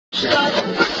It's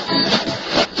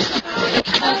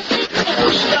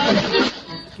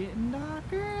getting dark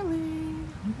early.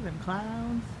 Look at them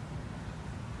clouds.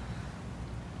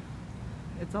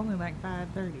 It's only like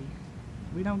 5:30.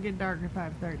 We don't get dark at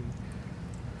 5:30.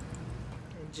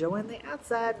 Enjoying the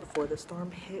outside before the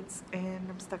storm hits and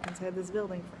I'm stuck inside this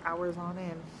building for hours on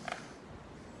end.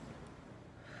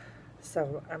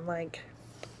 So I'm like,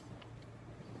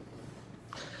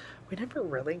 we never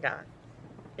really got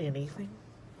anything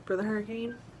for the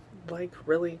hurricane. Like,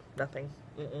 really nothing.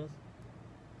 We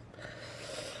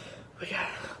got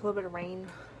a little bit of rain.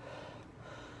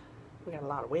 We got a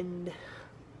lot of wind,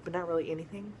 but not really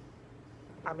anything.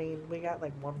 I mean, we got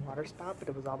like one water spout, but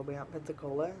it was all the way out in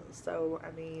Pensacola. So,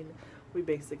 I mean, we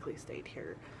basically stayed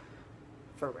here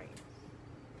for rain.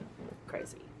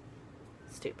 Crazy.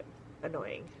 Stupid.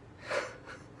 Annoying.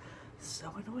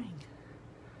 So annoying.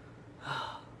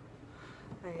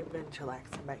 I have been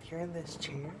chillaxing back here in this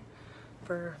chair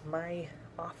for my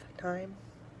off time.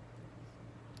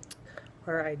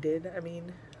 Where I did, I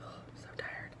mean, I'm so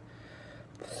tired.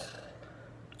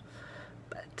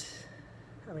 But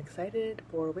I'm excited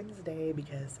for Wednesday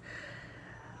because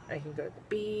I can go to the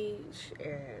beach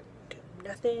and do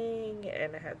nothing,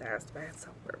 and I have the house to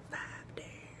myself for 5 days.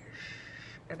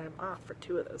 And I'm off for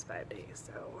 2 of those 5 days,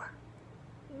 so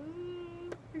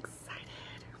excited.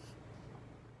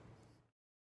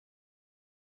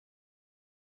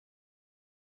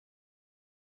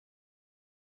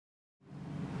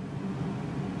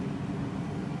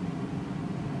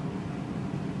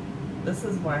 This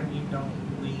is why you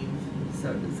don't leave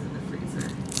sodas in the freezer.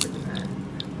 Look at that.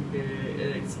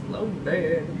 It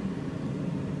exploded.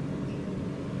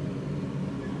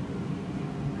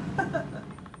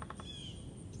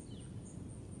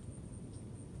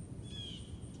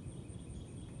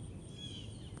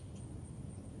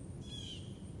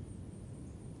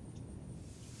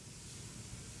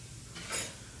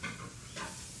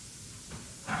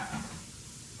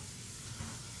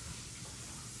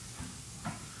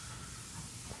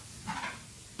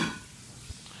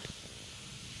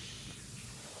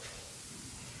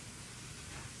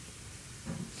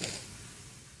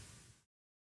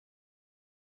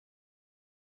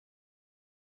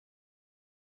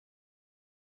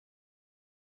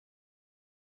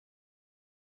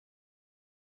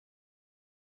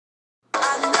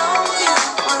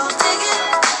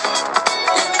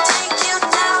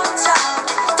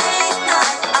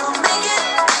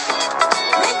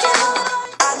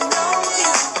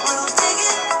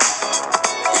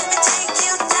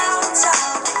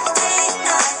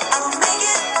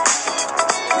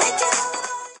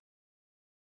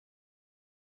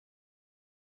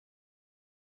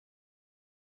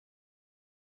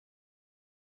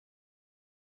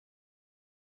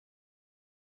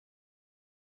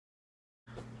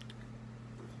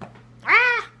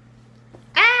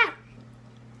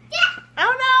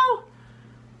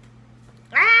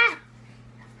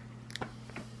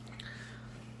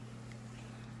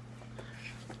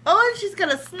 Oh, she's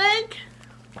got a snake.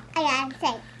 I got a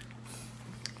snake.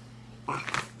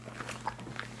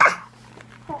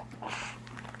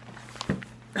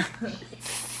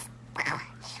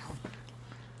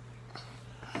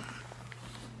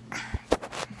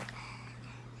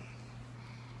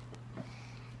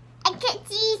 I can't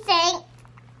see things.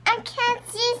 I can't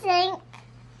see things.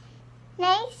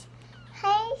 Nice.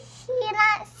 I see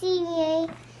not see you.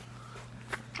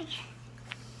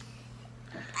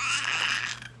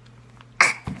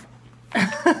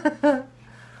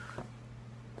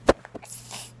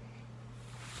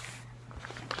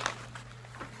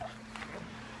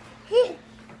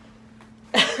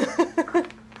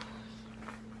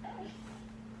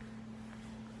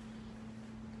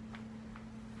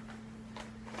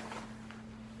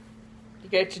 You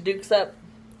got your dukes up.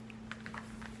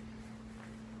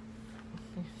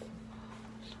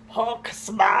 Hulk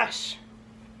smash.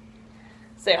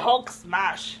 Say Hulk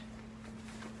smash.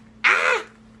 Ah!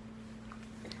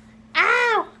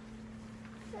 Ow!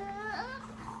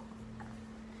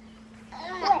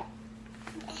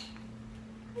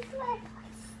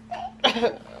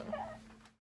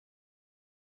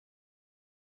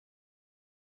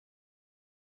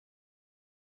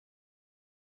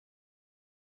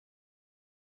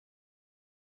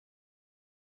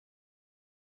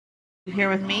 You here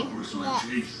with me?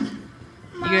 Yes. You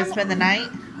gonna spend the night?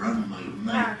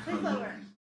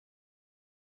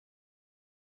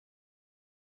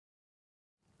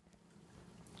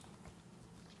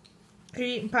 Are you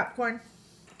eating popcorn?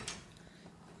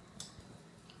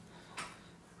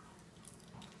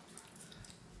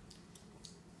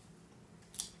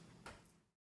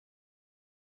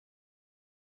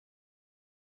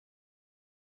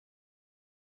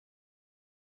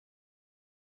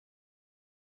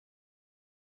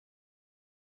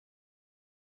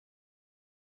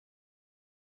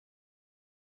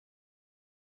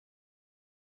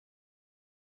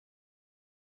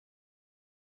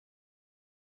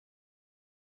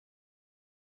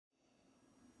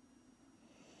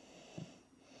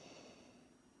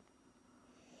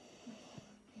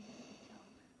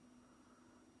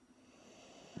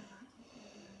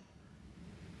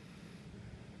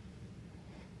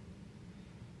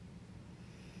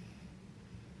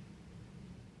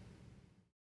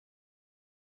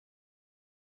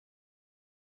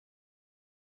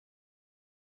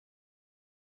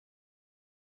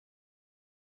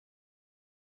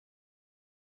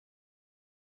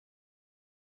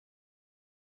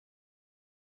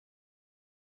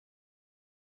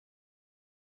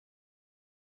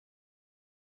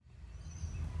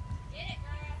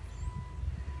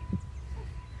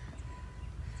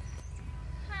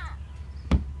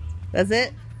 That's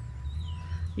it?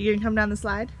 You gonna come down the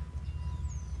slide?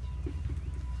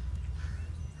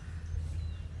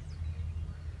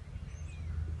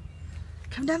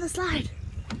 Come down the slide.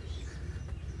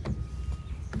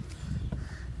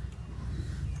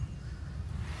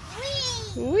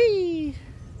 Whee!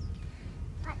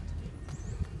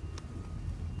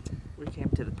 We came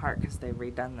to the park because they've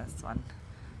redone this one.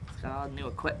 It's got all new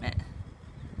equipment.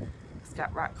 It's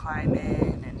got rock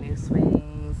climbing and new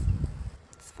swings.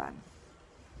 It's fun.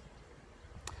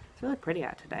 It's really pretty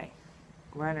out today.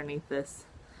 We're underneath this,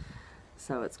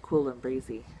 so it's cool and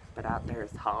breezy, but out there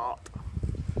it's hot.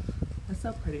 It's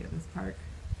so pretty at this park.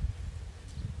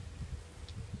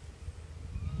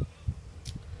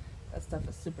 That stuff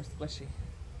is super squishy.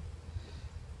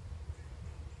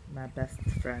 My best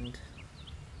friend.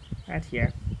 Right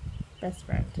here. Best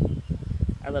friend.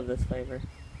 I love this flavor.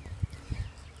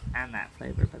 And that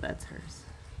flavor, but that's hers.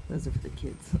 Those are for the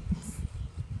kids.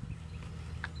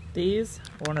 These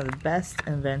are one of the best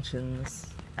inventions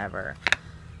ever.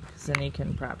 Because then you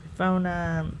can prop your phone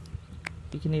up.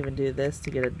 You can even do this to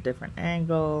get a different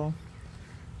angle.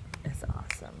 It's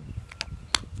awesome.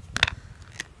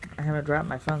 I haven't dropped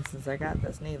my phone since I got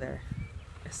this neither.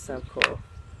 It's so cool.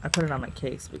 I put it on my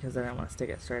case because I didn't want to stick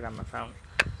it straight on my phone.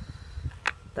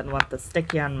 Didn't want the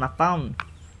sticky on my phone.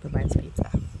 But mine's pizza.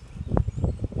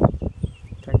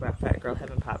 Talk about fat girl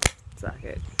heaven pop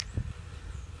socket.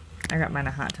 I got mine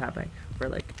a Hot Topic for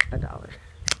like $1.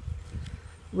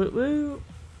 Woo woo!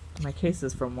 My case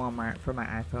is from Walmart for my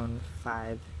iPhone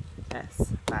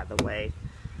 5S, by the way.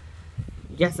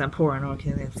 Yes, I'm poor and I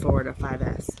can afford a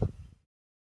 5S.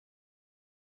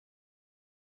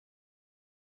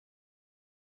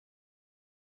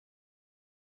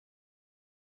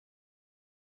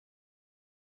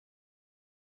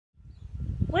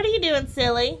 What are you doing,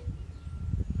 silly?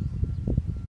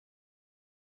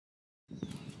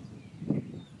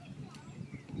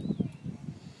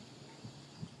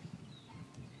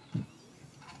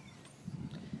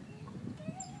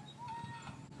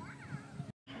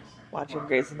 Watching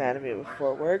Grey's Anatomy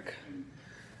before work.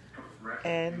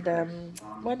 And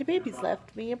one of the babies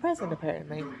left me a present,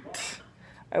 apparently.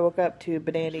 I woke up to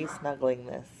Banani snuggling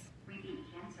this.